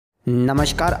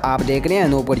नमस्कार, आप देख रहे हैं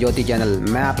अनूपपुर ज्योति चैनल।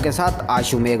 मैं आपके साथ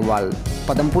आशु मेघवाल।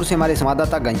 पदमपुर से हमारे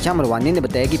संवाददाता घनश्याम रवानी ने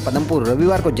बताया कि पदमपुर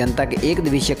रविवार को जनता के एक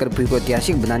दिवसीय कर्फ्यू को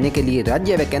ऐतिहासिक बनाने के लिए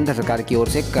राज्य व केंद्र सरकार की ओर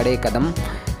से कड़े कदम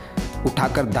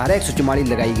उठाकर धारा 144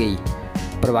 लगाई गई,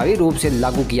 प्रभावी रूप से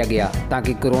लागू किया गया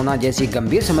ताकि कोरोना जैसी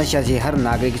गंभीर समस्या से हर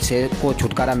नागरिक को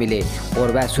छुटकारा मिले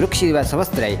और वह सुरक्षित व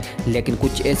स्वस्थ रहे। लेकिन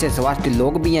कुछ ऐसे स्वास्थ्य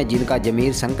लोग भी हैं जिनका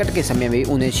ज़मीर संकट के समय में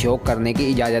उन्हें शौक करने की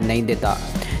इजाज़त नहीं देता,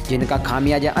 जिनका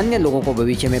खामियाजा अन्य लोगों को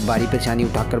भविष्य में भारी परेशानी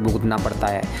उठाकर भुगतना पड़ता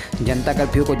है। जनता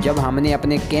कर्फ्यू को जब हमने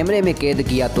अपने कैमरे में कैद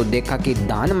किया तो देखा कि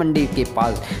धान मंडी के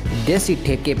पास देसी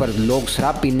ठेके पर लोग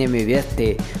शराब पीने में व्यस्त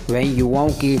थे। वहीं युवाओं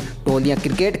की टोलियां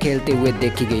क्रिकेट खेलते हुए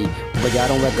देखी गई।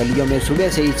 बाजारों व गलियों में सुबह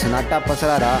से ही सन्नाटा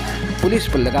पसरा रहा। पुलिस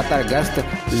पर लगातार गश्त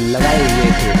लगाए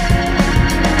हुए थे।